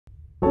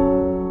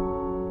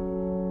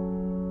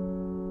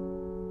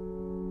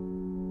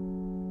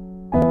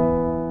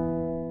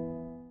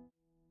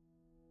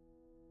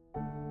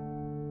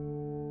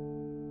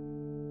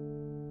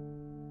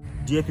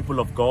Dear people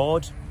of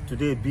God,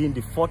 today being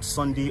the fourth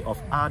Sunday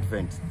of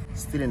Advent,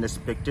 still in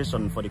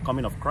expectation for the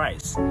coming of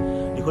Christ,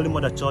 the Holy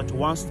Mother Church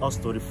wants us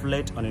to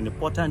reflect on an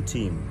important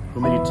theme,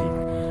 humility,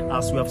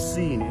 as we have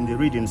seen in the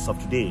readings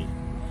of today.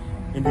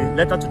 In the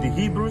letter to the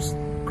Hebrews,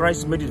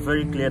 Christ made it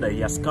very clear that he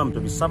has come to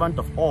be servant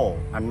of all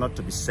and not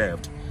to be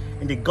served.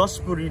 In the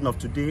gospel reading of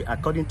today,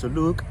 according to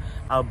Luke,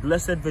 our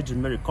Blessed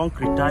Virgin Mary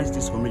concretized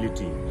this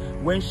humility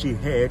when she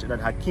heard that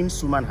her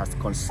kinswoman has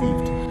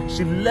conceived.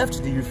 She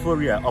left the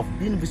euphoria of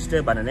being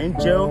visited by an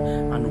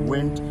angel and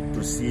went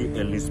to see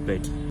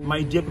Elizabeth.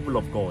 My dear people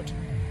of God,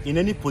 in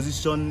any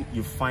position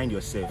you find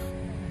yourself,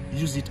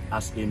 use it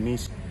as a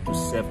means to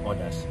serve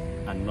others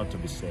and not to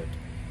be served.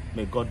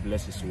 May God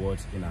bless his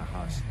words in our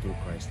hearts through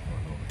Christ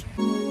our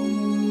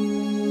Lord.